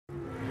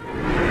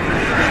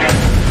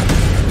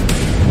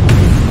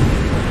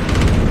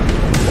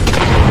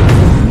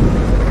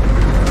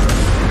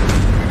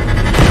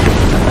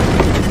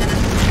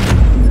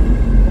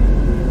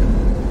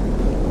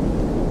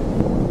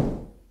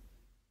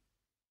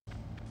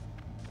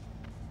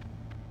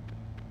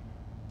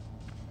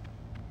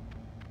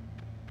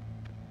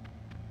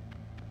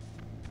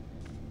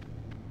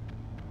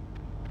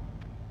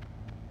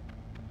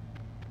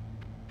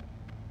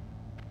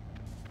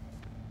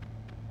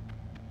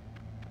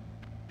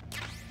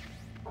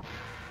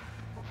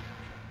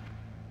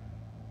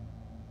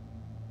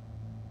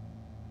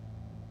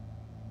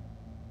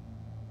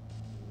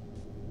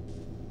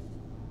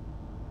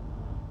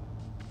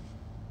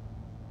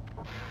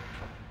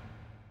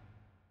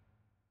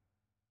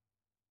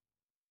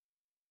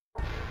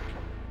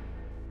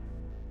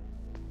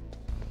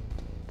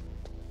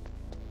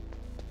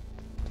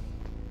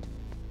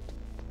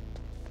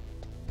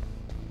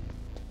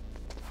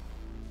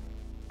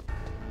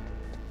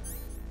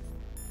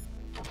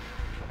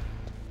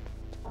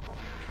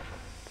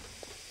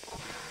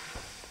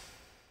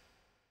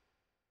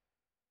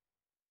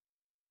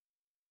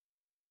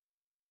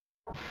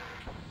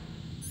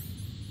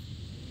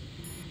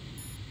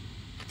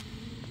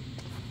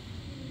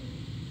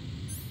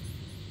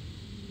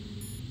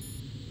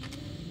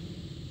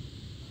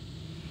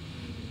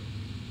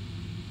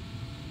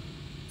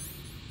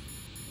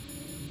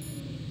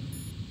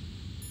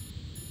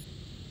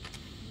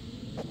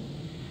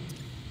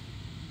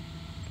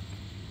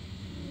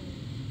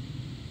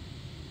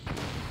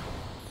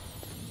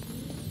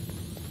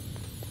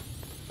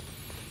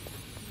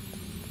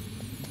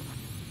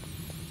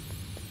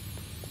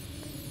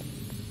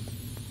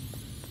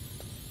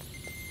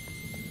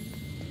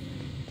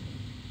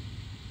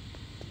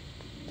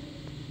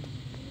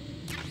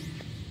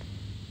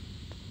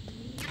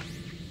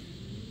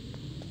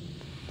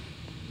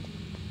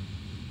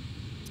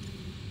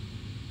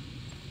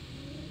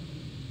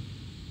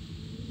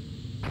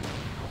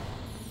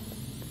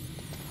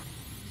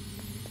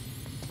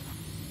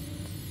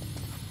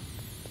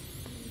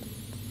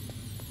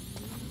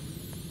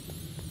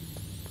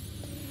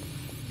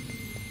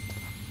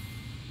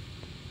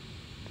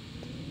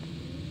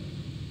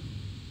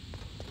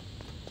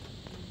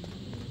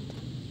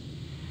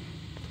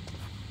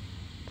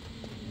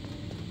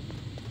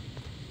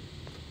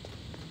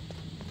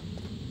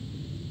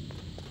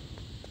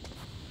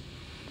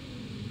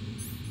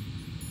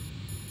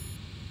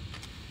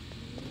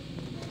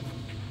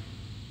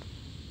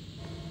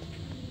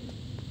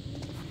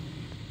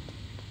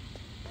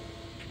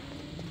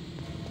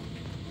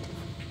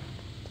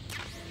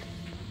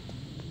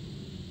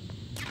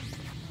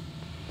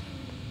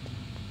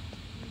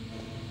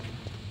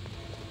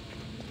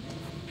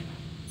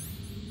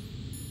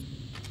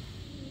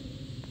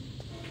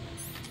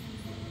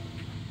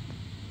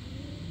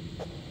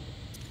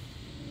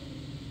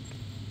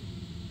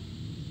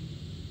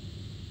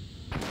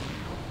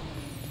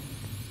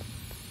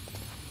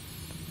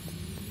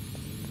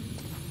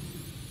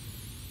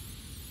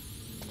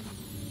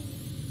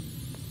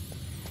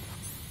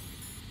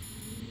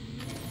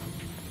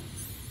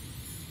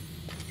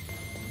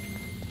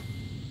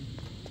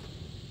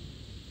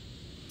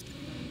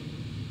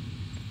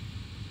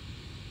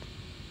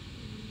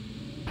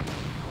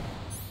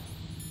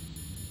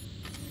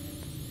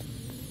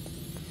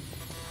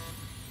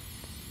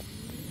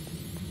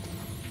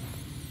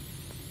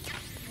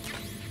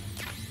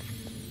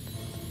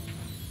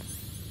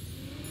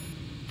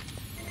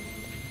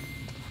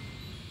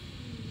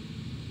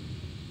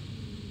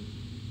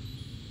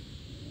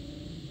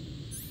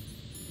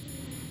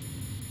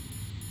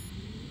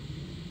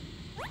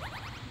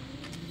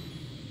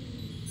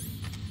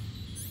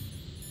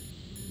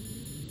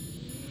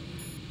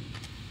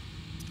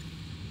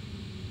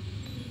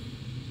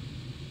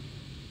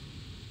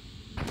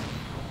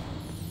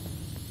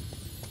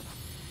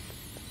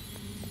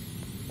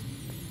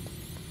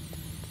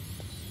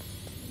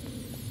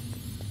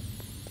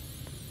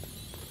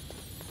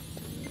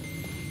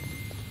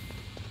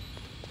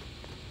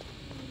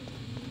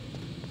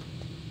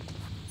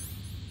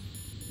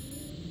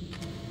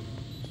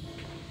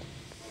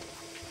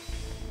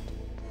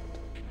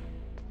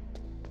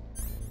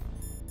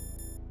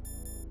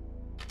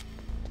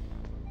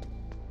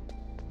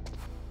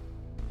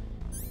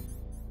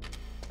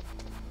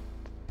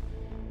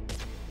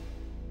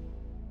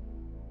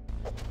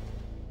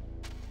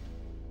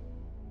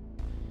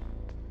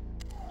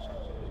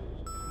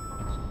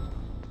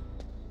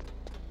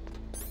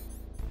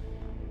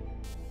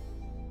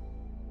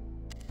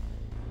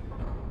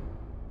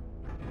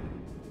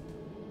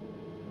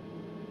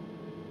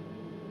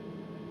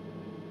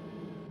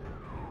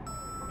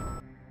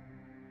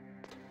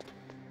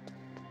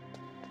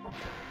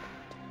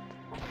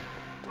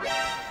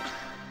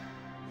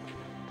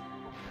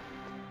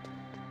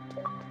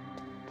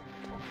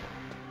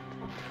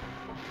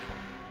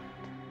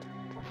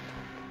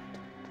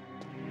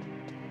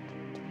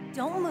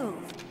Don't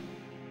move.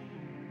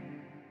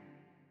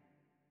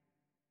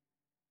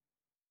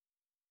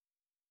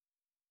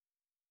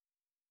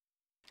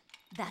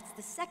 That's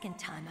the second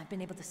time I've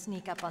been able to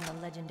sneak up on the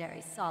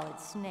legendary Solid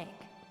Snake.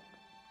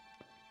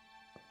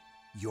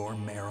 You're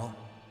Meryl?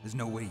 There's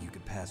no way you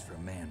could pass for a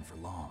man for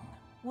long.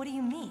 What do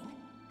you mean?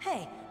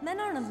 Hey, men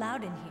aren't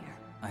allowed in here.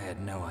 I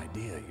had no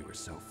idea you were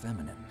so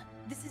feminine.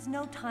 This is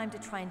no time to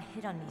try and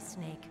hit on me,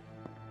 Snake.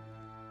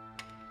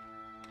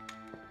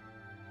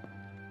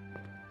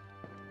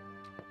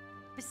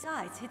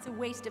 Besides, it's a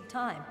waste of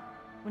time.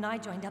 When I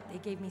joined up, they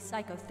gave me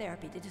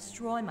psychotherapy to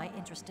destroy my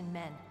interest in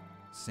men.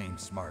 Same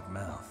smart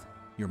mouth.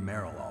 You're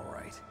Meryl, all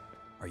right.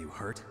 Are you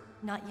hurt?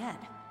 Not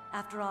yet.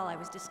 After all, I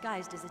was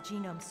disguised as a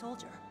genome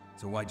soldier.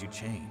 So why'd you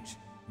change?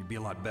 You'd be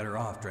a lot better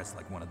off dressed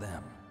like one of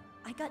them.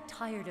 I got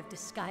tired of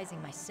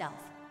disguising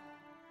myself.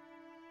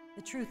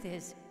 The truth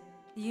is,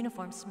 the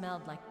uniform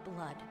smelled like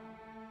blood.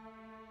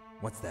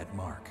 What's that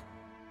mark?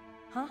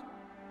 Huh?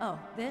 Oh,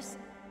 this?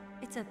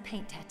 It's a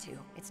paint tattoo.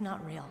 It's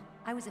not real.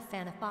 I was a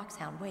fan of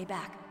Foxhound way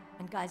back,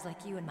 and guys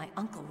like you and my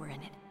uncle were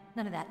in it.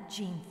 None of that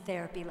gene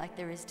therapy like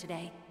there is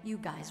today. You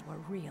guys were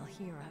real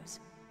heroes.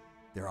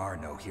 There are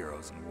no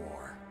heroes in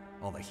war.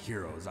 All the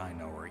heroes I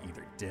know are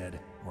either dead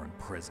or in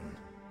prison.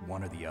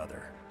 One or the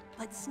other.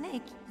 But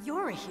Snake,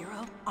 you're a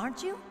hero,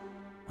 aren't you?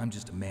 I'm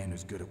just a man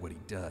who's good at what he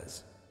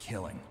does.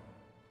 Killing.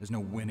 There's no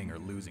winning or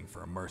losing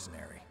for a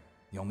mercenary.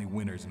 The only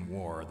winners in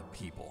war are the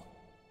people.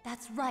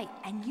 That's right,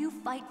 and you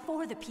fight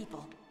for the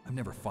people. I've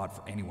never fought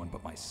for anyone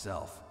but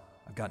myself.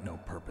 I've got no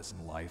purpose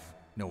in life,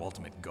 no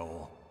ultimate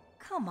goal.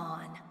 Come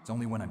on. It's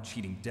only when I'm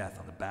cheating death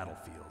on the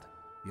battlefield.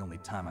 The only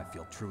time I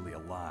feel truly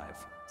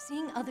alive.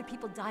 Seeing other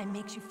people die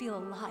makes you feel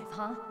alive,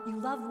 huh? You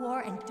love war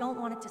and don't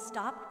want it to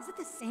stop? Is it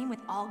the same with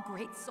all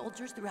great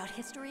soldiers throughout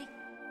history?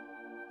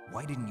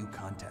 Why didn't you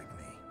contact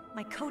me?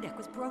 My codec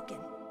was broken.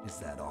 Is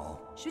that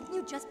all? Shouldn't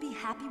you just be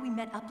happy we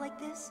met up like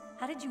this?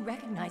 How did you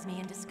recognize me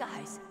in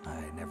disguise?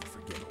 I never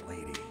forget a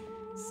lady.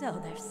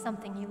 So there's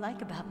something you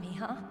like about me,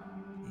 huh?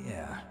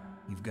 Yeah,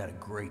 you've got a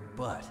great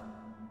butt.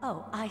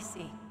 Oh, I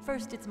see.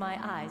 First it's my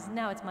eyes,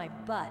 now it's my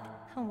butt.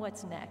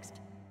 What's next?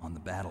 On the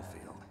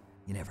battlefield,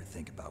 you never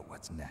think about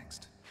what's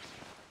next.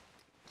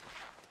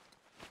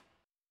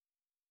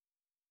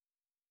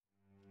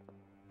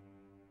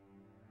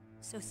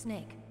 So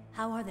Snake,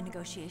 how are the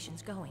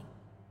negotiations going?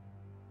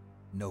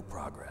 No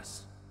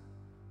progress.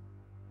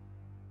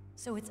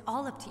 So it's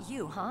all up to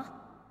you, huh?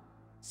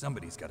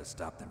 Somebody's got to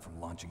stop them from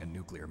launching a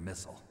nuclear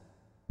missile.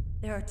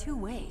 There are two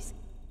ways.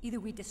 Either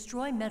we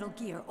destroy Metal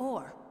Gear,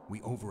 or...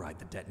 we override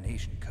the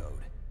detonation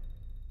code.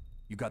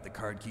 You got the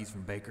card keys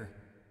from Baker?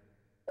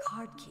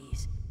 Card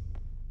keys?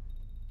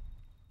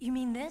 You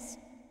mean this?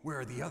 Where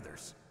are the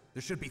others?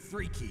 There should be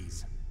 3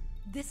 keys.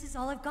 This is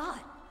all I've got.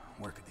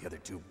 Where could the other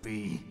 2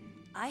 be?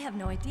 I have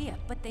no idea,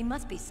 but they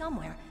must be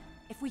somewhere.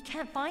 If we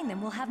can't find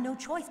them, we'll have no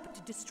choice but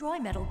to destroy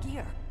Metal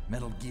Gear.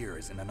 Metal Gear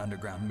is in an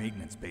underground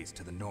maintenance base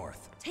to the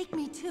north. Take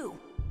me too.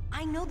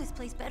 I know this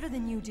place better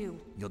than you do.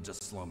 You'll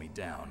just slow me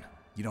down.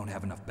 You don't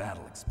have enough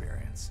battle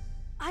experience.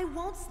 I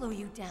won't slow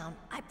you down,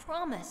 I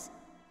promise.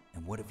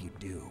 And what if you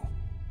do?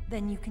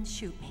 Then you can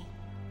shoot me.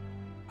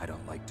 I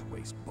don't like to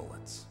waste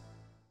bullets.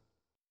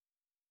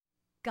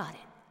 Got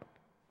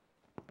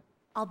it.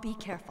 I'll be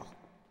careful.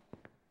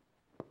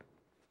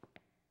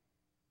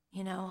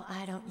 You know,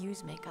 I don't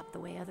use makeup the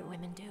way other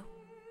women do.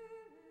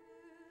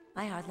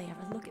 I hardly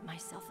ever look at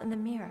myself in the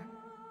mirror.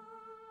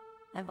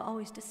 I've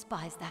always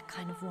despised that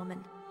kind of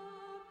woman.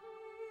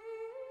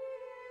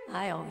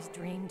 I always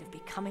dreamed of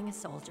becoming a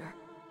soldier.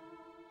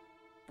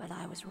 But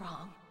I was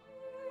wrong.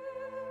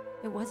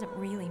 It wasn't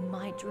really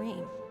my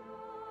dream.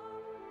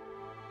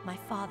 My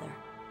father,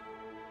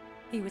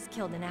 he was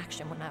killed in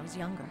action when I was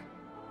younger.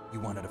 You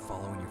wanted to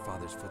follow in your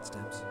father's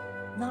footsteps?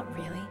 Not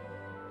really.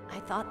 I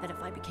thought that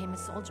if I became a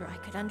soldier, I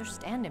could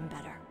understand him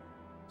better.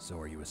 So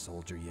are you a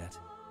soldier yet?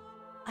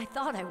 I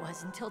thought I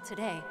was until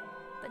today,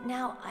 but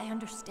now I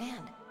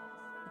understand.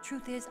 The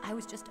truth is, I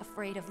was just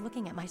afraid of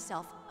looking at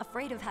myself,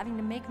 afraid of having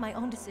to make my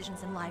own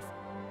decisions in life.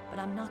 But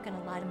I'm not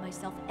gonna lie to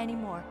myself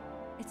anymore.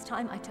 It's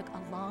time I took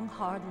a long,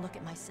 hard look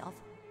at myself.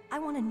 I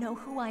want to know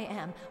who I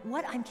am,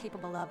 what I'm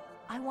capable of.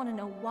 I want to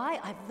know why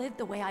I've lived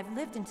the way I've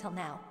lived until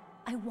now.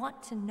 I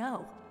want to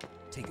know.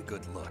 Take a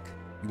good look.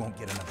 You won't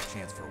get another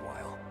chance for a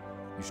while.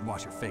 You should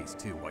wash your face,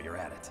 too, while you're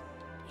at it.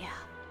 Yeah.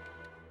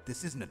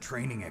 This isn't a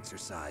training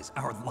exercise.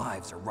 Our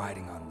lives are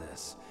riding on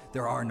this.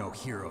 There are no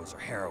heroes or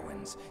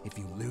heroines. If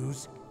you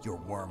lose, you're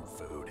worm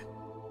food.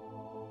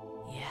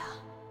 Yeah.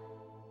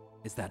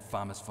 Is that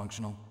FAMAS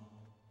functional?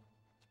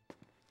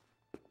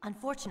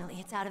 Unfortunately,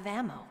 it's out of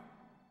ammo.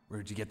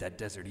 Where'd you get that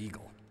Desert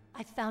Eagle?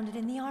 I found it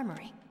in the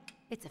armory.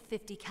 It's a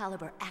 .50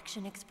 caliber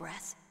Action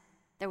Express.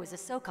 There was a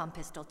SOCOM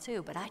pistol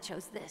too, but I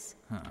chose this.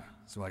 Huh,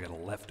 so I got a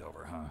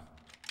leftover, huh?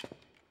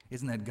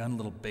 Isn't that gun a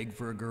little big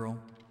for a girl?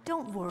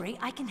 Don't worry,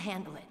 I can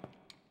handle it.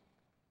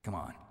 Come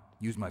on,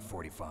 use my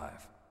 .45.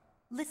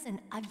 Listen,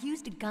 I've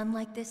used a gun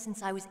like this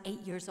since I was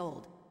 8 years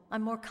old.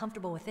 I'm more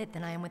comfortable with it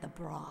than I am with a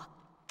bra.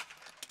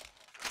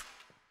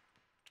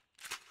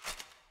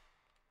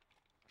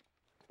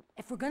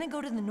 we're gonna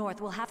go to the north,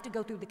 we'll have to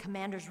go through the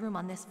commander's room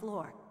on this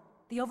floor.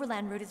 The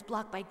overland route is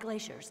blocked by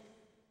glaciers.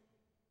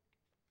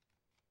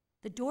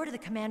 The door to the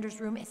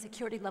commander's room is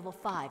security level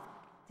 5.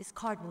 This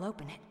card will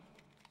open it.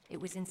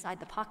 It was inside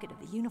the pocket of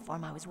the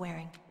uniform I was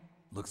wearing.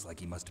 Looks like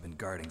he must have been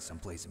guarding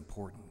someplace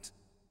important.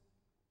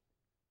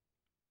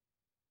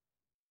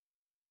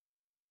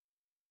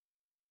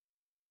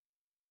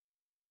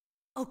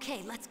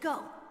 Okay, let's go.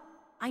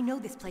 I know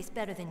this place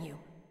better than you.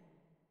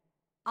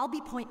 I'll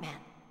be point man.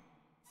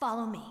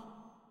 Follow me.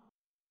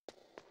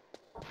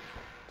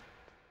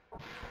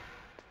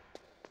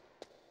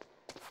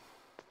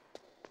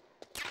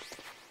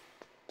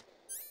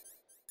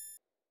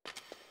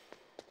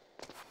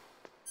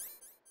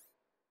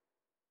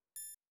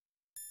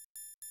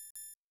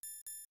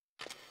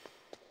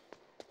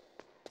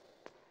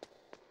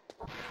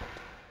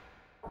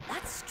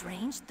 That's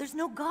strange. There's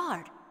no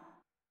guard.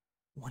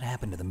 What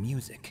happened to the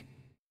music?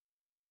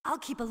 I'll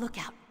keep a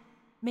lookout.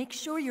 Make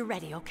sure you're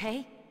ready,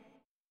 okay?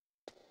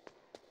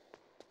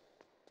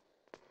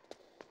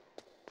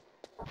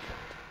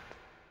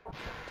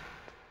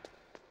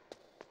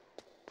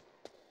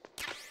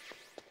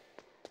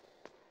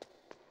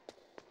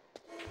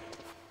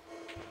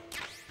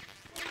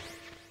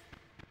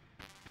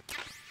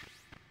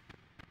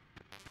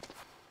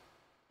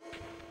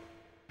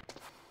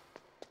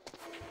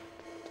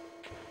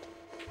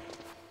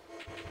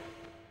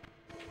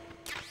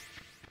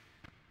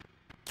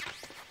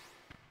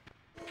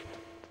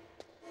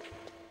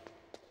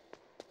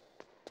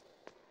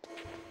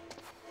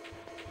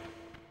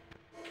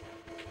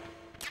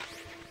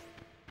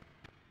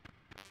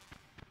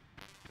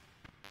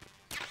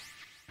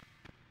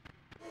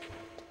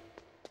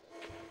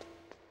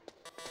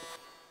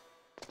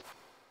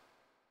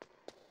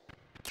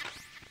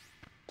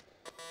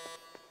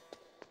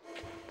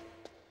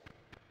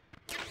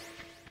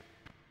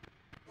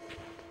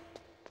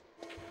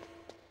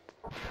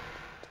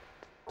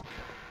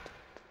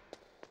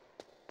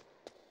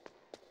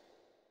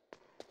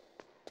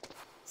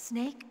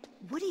 Snake,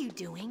 what are you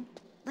doing?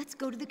 Let's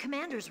go to the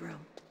commander's room.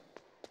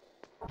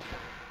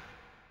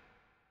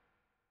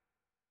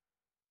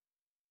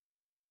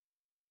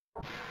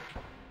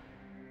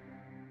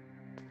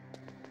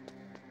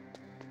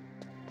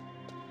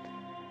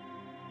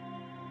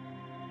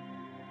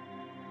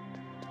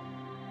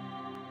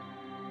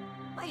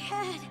 My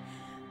head!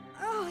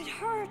 Oh, it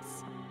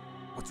hurts!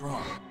 What's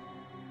wrong?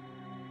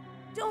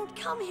 Don't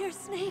come here,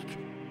 Snake!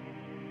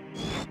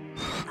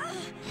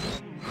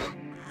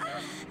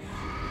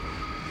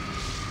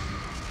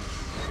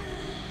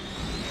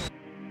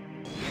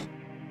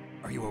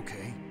 Are you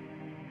okay?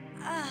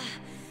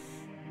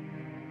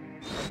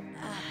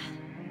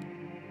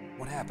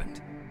 What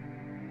happened?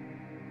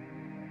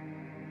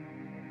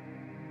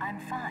 I'm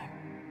fine.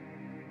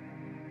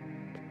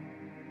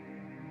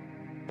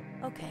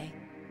 Okay.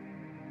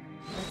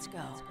 Let's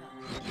go.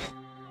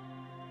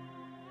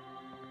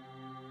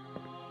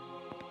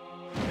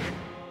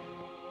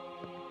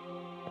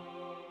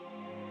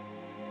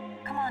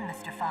 Come on,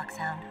 Mr.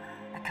 Foxhound.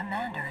 The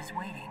commander is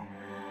waiting.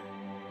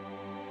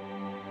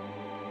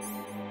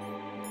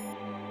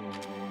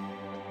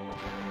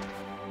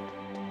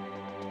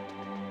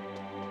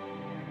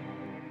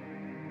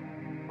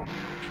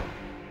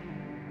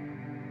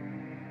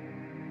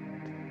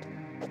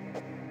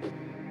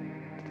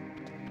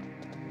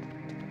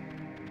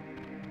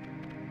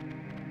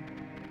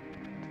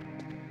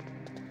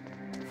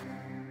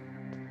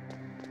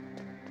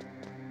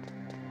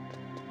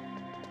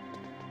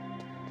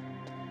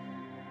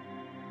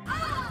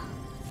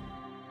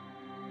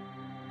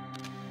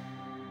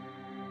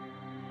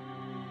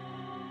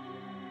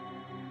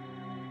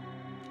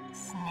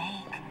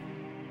 Snake,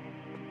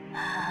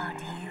 how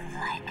do you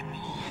like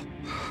me?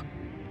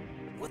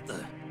 What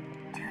the?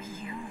 Do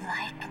you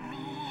like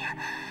me?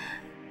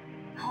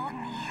 Hold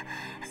me,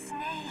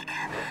 Snake.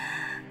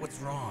 What's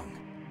wrong?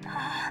 Oh,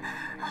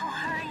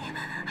 hurry,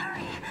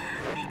 hurry.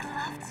 Make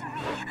love to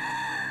me.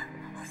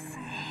 Oh,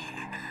 Snake,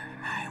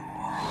 I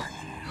want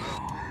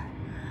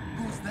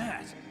you. Who's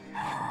that?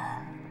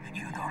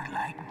 You don't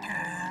like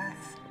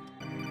girls?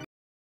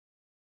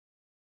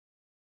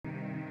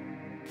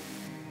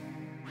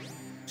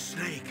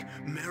 Snake,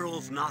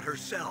 Meryl's not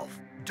herself.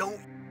 Don't...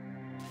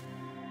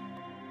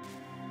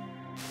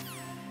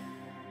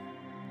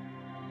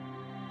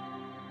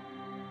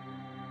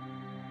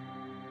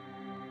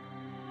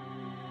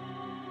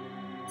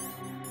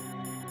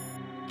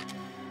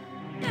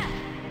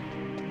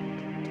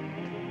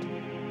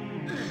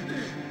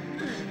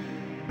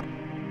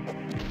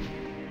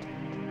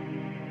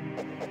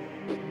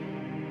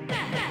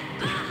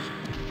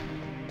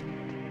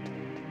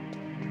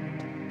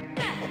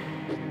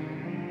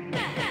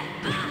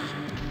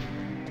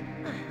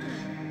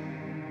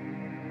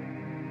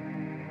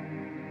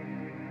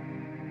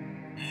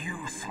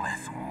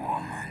 Useless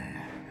woman.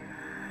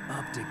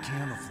 Optic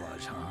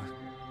camouflage, huh?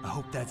 I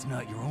hope that's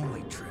not your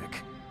only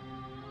trick.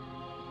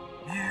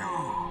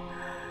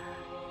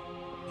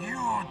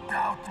 You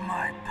doubt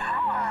my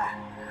power?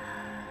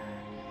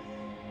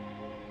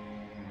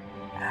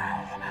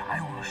 Now,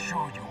 I will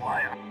show you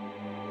why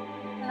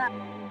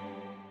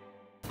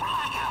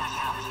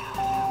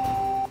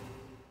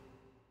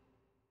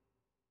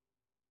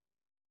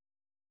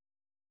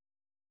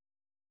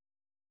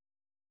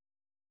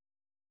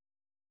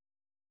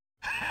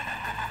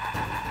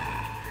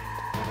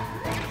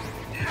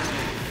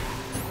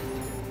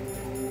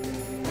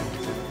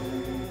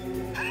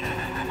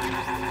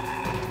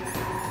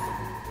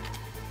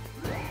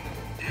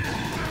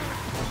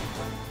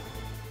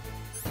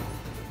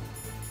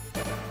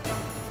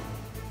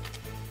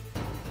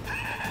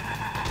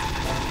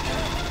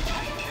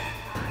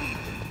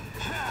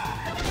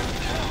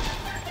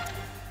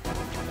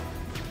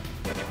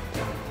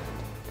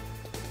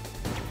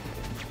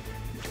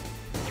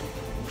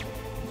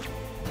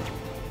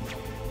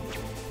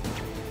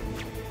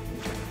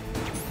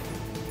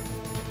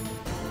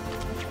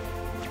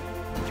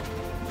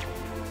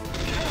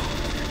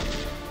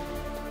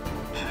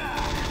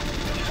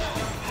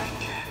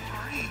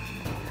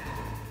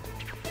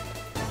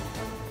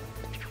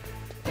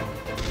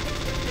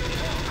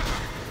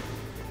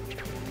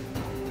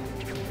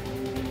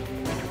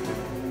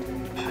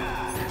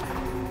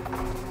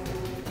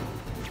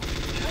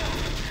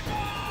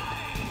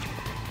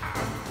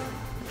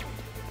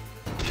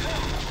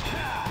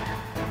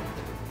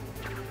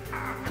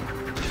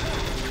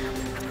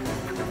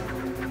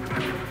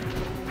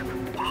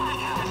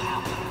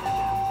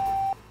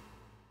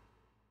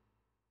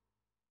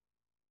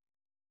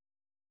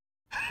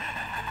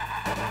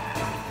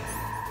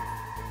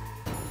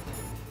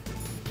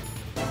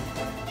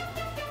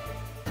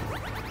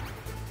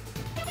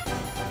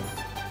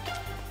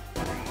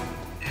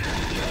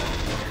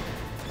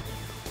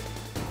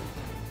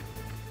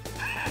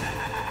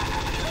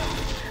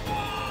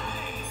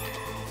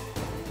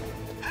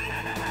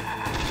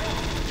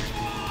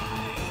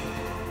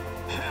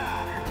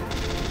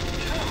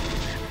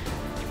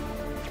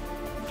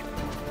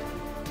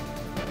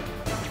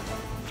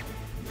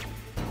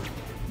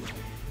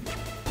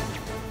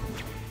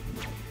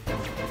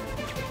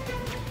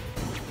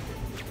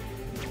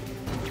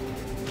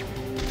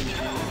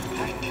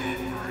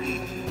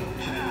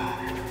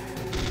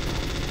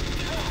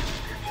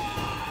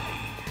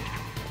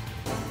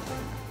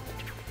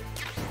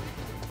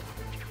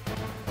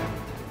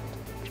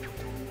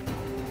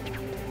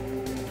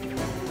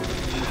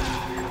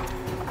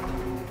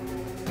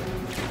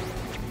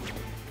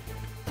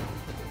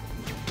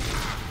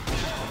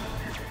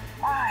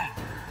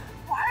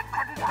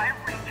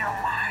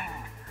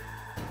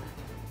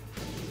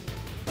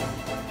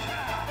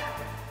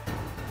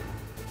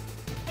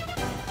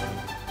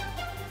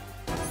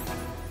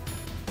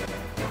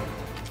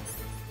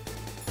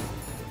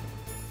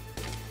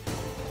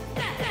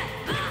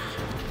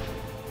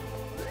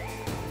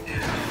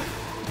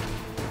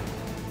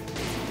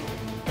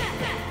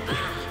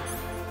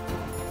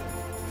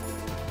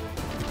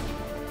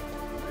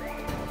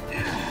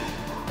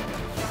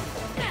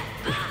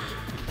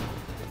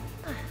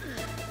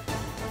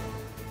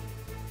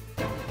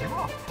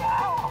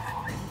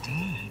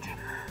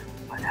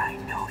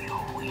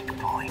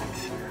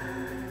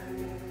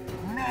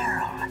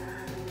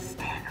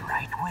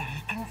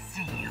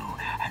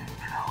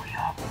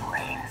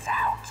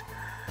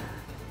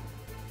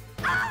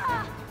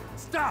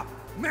Stop!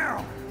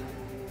 Meryl!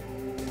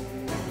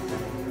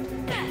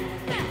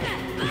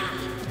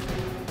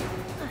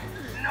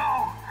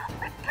 No!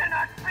 It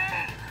cannot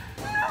be!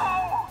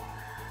 No!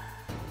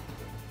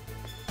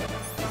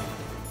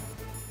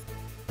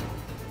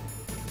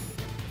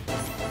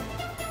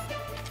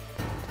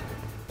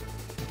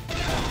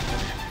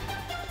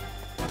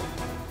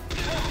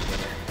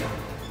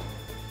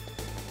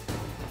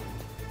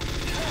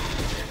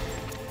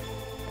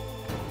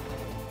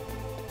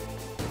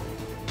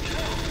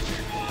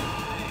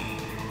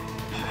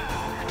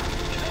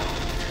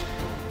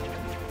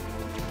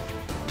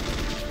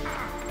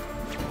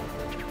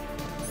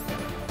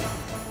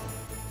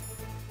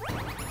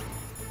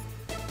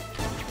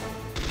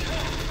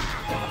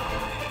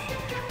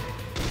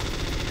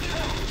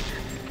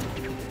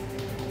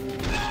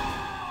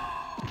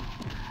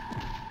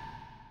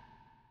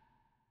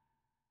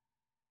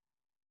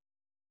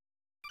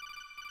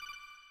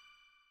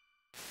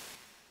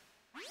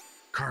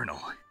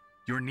 Colonel,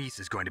 your niece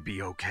is going to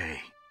be okay.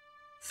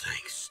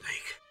 Thanks,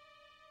 Snake.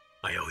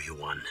 I owe you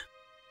one.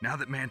 Now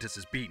that Mantis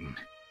is beaten,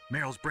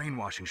 Meryl's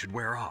brainwashing should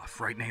wear off,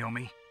 right,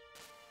 Naomi?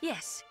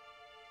 Yes.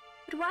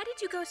 But why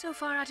did you go so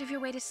far out of your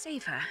way to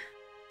save her?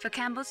 For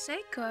Campbell's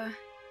sake, or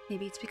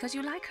maybe it's because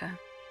you like her?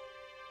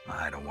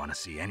 I don't want to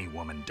see any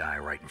woman die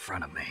right in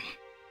front of me.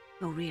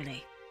 Oh,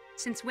 really?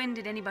 Since when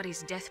did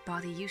anybody's death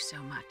bother you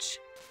so much?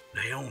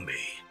 Naomi,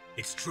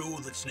 it's true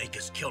that Snake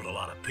has killed a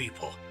lot of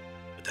people,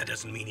 but that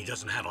doesn't mean he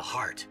doesn't have a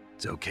heart.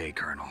 It's okay,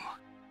 Colonel.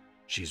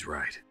 She's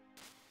right.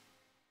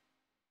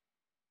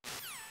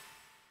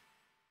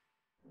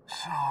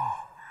 So,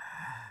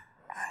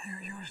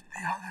 you used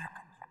the other...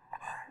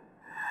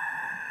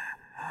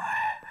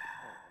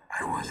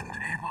 I wasn't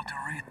able to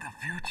read the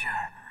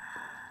future.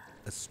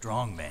 A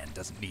strong man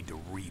doesn't need to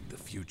read the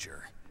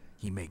future.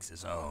 He makes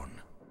his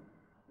own.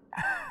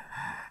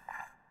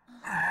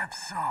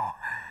 Perhaps so.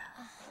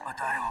 but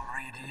I'll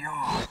read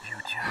your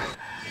future.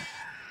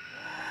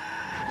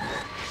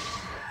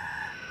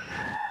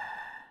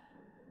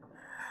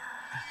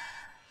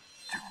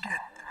 To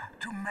get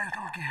to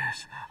Metal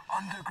Gear's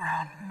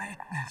underground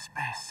maintenance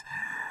base,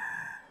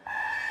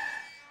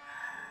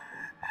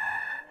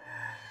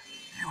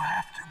 you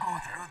have to go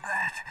through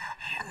that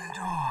hidden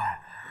door.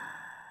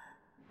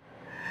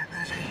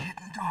 There's a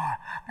hidden door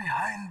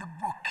behind the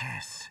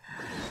bookcase.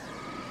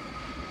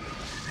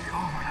 The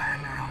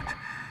overland route.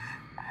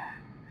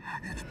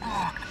 It's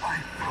blocked by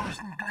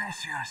frozen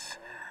glaciers.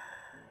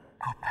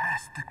 Go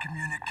past the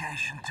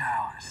communication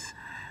towers.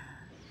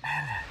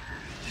 And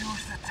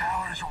use the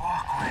tower's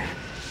walkway.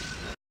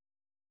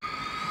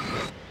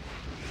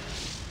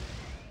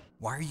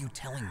 Why are you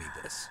telling me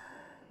this?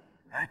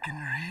 I can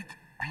read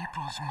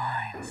people's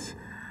minds.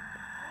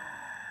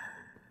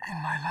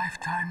 In my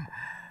lifetime,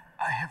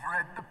 I have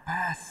read the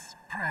pasts,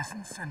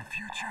 presents, and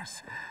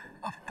futures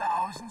of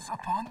thousands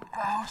upon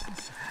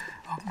thousands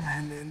of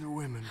men and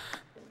women.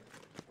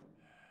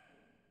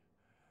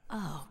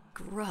 Oh,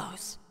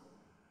 gross.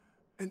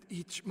 And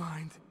each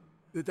mind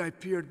that I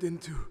peered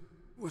into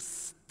was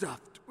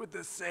stuffed with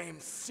the same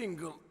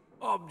single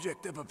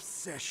object of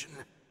obsession.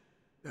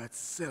 That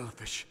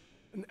selfish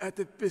and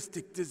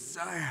atavistic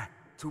desire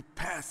to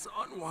pass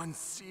on one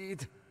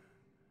seed.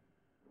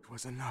 It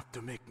was enough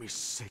to make me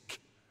sick.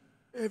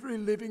 Every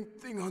living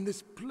thing on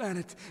this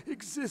planet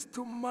exists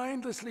to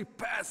mindlessly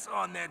pass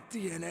on their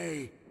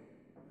DNA.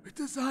 We're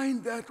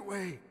designed that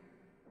way.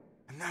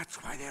 And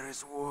that's why there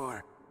is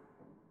war.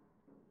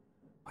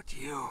 But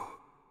you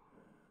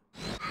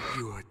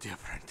are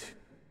different.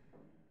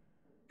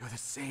 You're the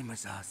same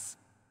as us.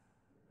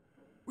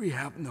 We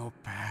have no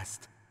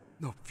past,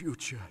 no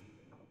future.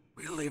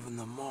 We live in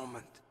the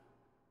moment.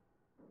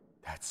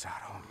 That's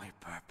our only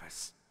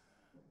purpose.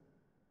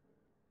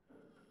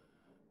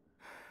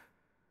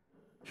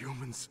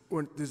 Humans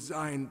weren't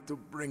designed to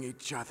bring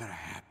each other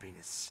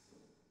happiness.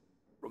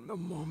 From the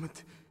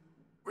moment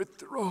we're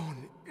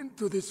thrown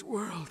into this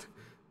world,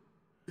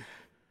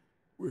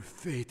 we're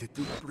fated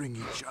to bring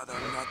each other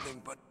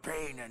nothing but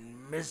pain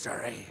and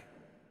misery.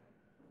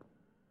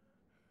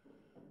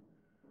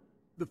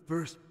 The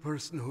first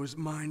person whose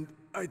mind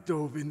I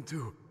dove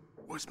into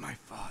was my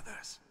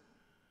father's.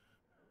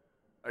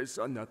 I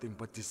saw nothing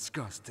but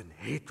disgust and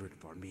hatred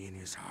for me in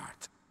his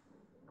heart.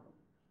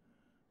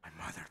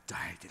 My mother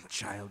died in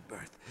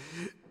childbirth,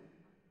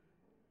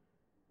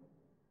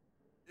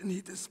 and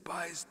he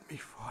despised me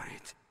for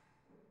it.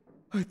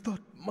 I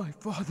thought my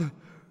father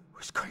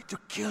was going to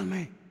kill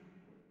me.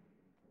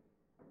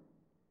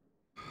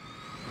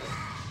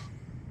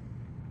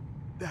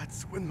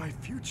 That's when my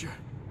future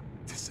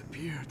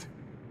disappeared.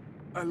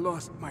 I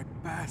lost my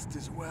past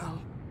as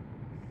well.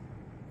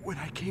 When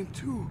I came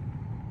to,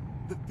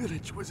 the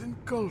village was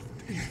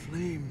engulfed in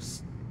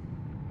flames.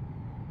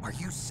 Are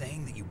you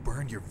saying that you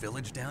burned your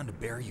village down to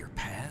bury your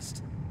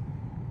past?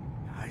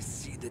 I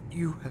see that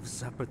you have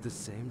suffered the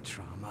same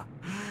trauma.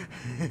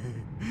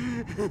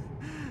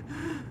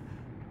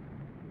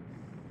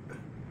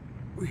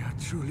 We are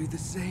truly the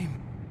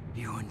same,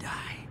 you and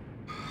I.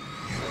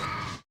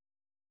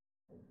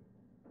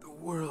 The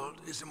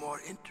world is a more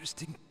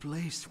interesting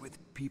place with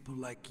people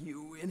like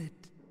you in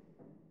it.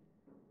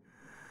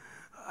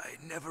 I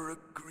never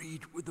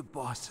agreed with the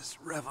boss's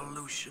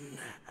revolution.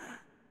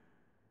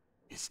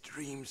 His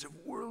dreams of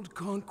world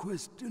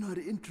conquest do not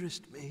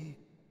interest me.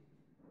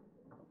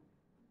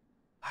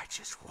 I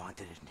just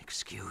wanted an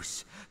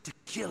excuse to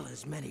kill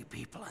as many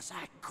people as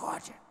I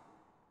could.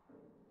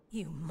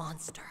 You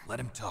monster. Let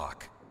him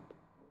talk.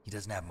 He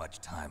doesn't have much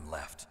time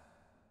left.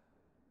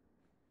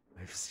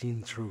 I've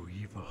seen through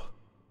evil.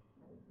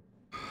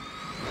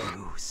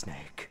 You,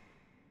 Snake,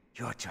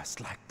 you're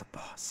just like the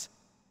boss.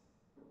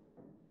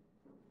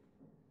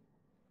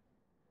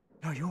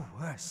 No, you're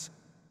worse.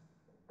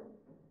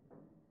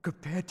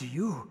 Compared to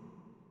you,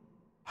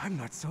 I'm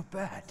not so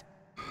bad.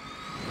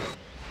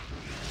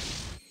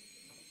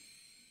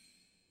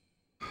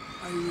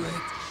 I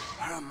read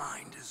her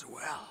mind as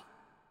well.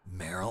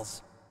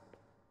 Meryl's?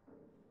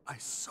 I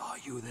saw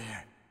you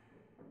there.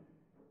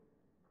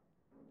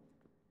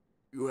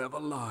 You have a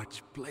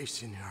large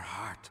place in her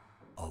heart.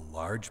 A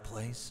large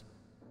place?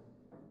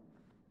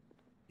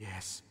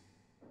 Yes,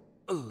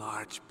 a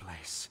large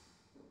place.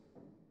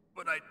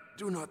 But I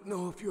do not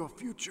know if your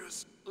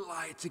futures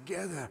lie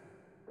together.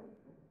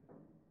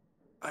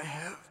 I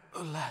have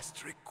a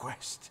last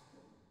request.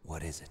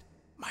 What is it?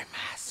 My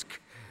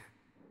mask.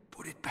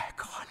 Put it back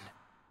on.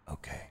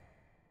 Okay.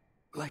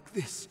 Like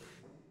this,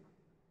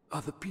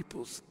 other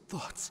people's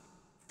thoughts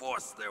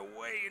force their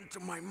way into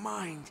my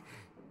mind.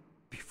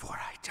 Before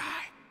I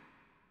die,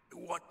 I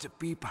want to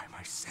be by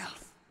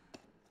myself.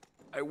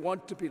 I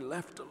want to be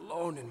left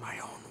alone in my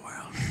own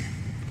world.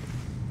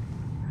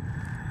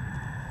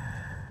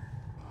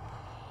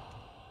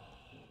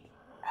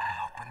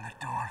 I'll open the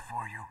door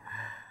for you.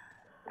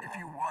 If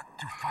you want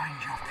to find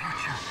your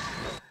future,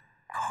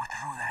 go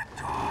through that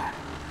door.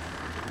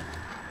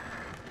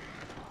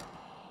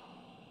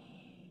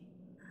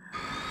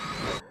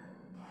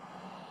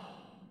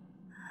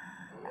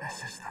 This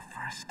is the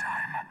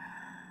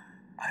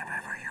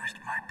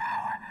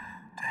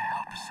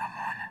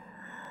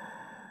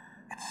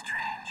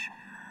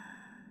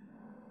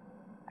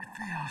It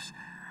feels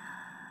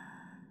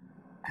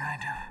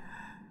kind of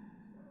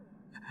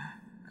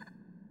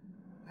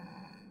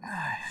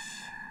nice.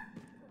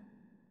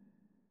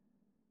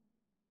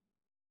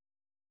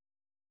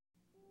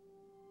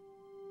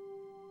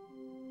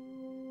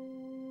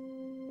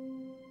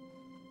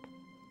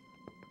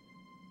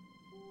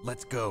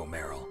 Let's go,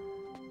 Meryl.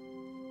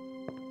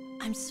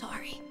 I'm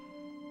sorry.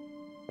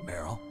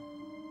 Meryl?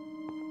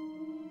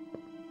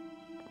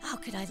 How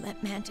could I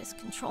let Mantis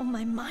control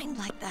my mind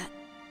like that?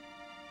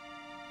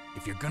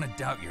 If you're gonna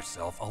doubt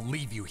yourself, I'll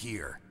leave you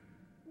here.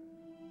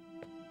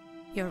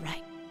 You're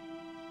right.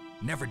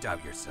 Never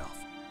doubt yourself.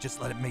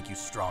 Just let it make you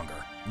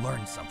stronger.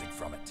 Learn something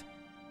from it.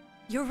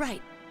 You're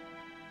right.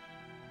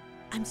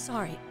 I'm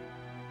sorry.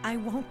 I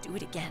won't do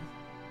it again.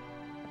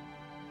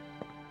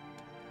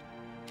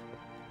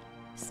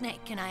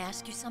 Snake, can I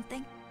ask you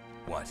something?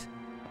 What?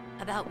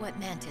 About what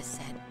Mantis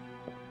said.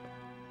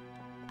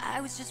 I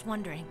was just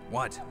wondering.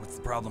 What? What's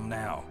the problem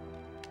now?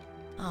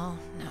 Oh,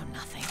 no,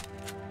 nothing.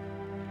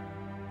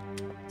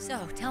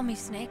 So, tell me,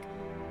 Snake.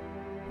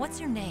 What's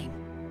your name?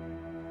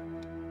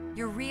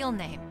 Your real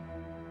name?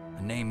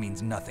 A name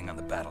means nothing on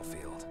the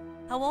battlefield.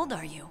 How old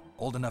are you?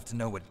 Old enough to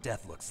know what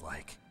death looks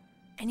like.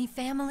 Any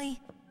family?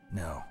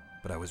 No,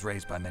 but I was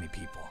raised by many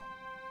people.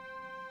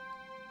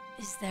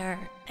 Is there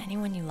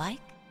anyone you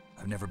like?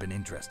 I've never been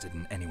interested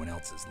in anyone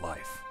else's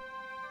life.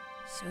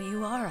 So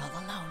you are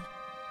all alone.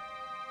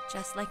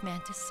 Just like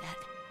Mantis said.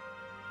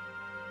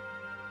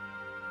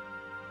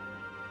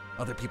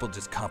 Other people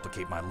just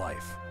complicate my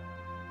life.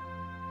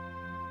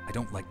 I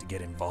don't like to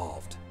get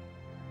involved.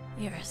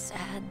 You're a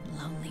sad,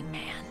 lonely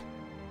man.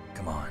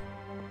 Come on,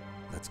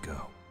 let's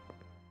go.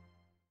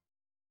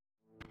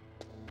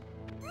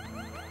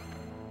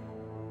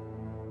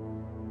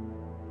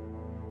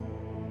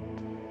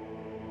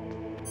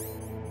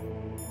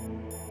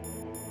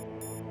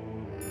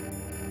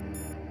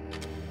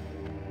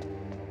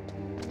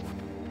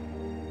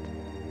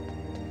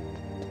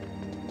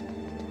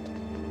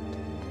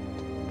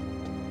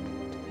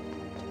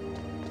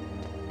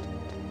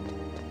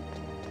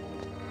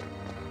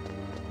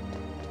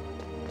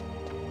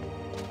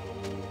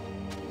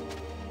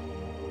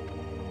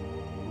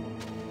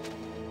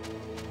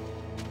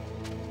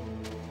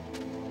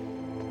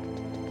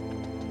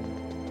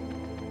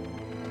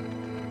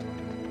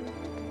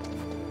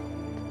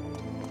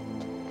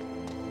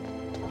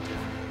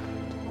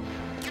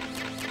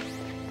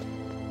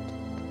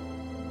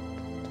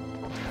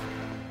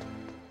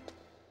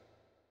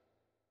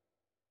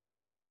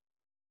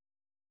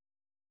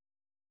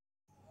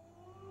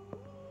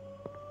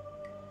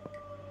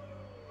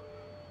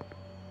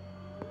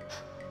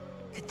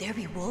 Could there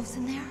be wolves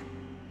in there?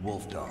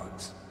 Wolf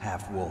dogs.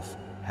 Half wolf,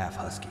 half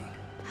husky.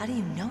 How do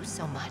you know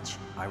so much?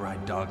 I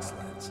ride dog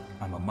sleds.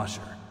 I'm a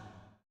musher.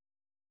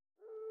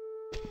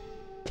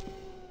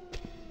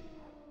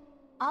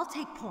 I'll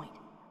take point.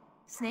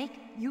 Snake,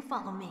 you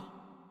follow me.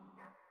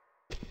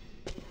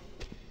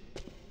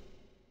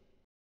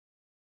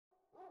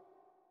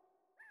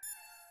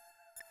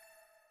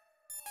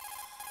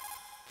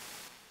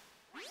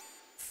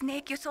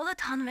 Snake, your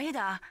Soliton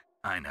radar.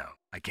 I know.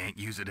 I can't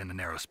use it in a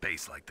narrow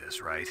space like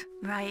this, right?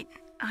 Right.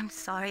 I'm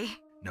sorry.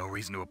 No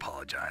reason to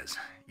apologize.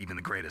 Even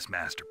the greatest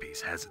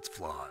masterpiece has its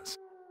flaws.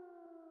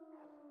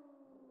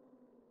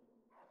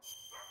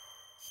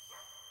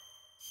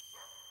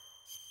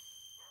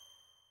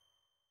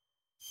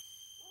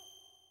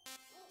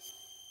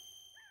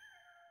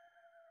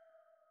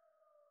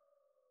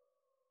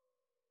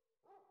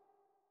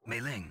 Mei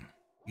Ling,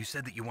 you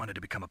said that you wanted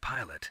to become a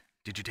pilot.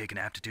 Did you take an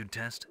aptitude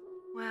test?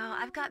 Well,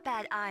 I've got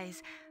bad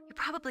eyes. You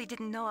probably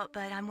didn't know it,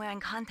 but I'm wearing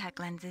contact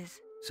lenses.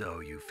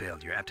 So you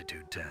failed your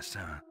aptitude test,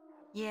 huh?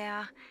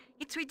 Yeah.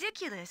 It's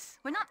ridiculous.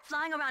 We're not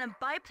flying around in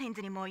biplanes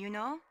anymore, you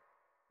know?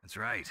 That's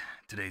right.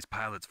 Today's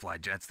pilots fly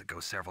jets that go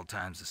several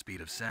times the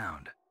speed of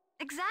sound.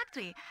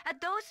 Exactly.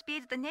 At those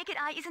speeds, the naked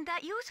eye isn't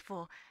that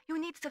useful. You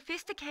need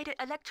sophisticated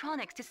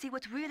electronics to see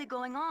what's really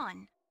going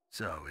on.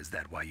 So, is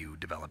that why you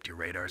developed your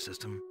radar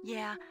system?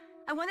 Yeah.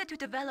 I wanted to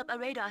develop a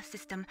radar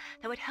system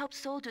that would help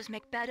soldiers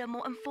make better,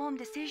 more informed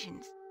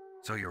decisions.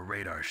 So your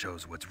radar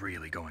shows what's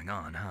really going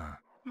on, huh?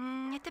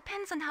 It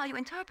depends on how you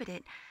interpret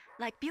it.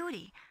 Like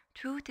beauty,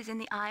 truth is in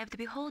the eye of the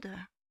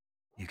beholder.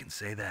 You can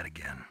say that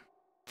again.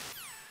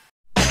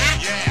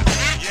 Yeah, yeah,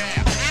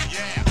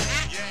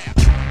 yeah, yeah.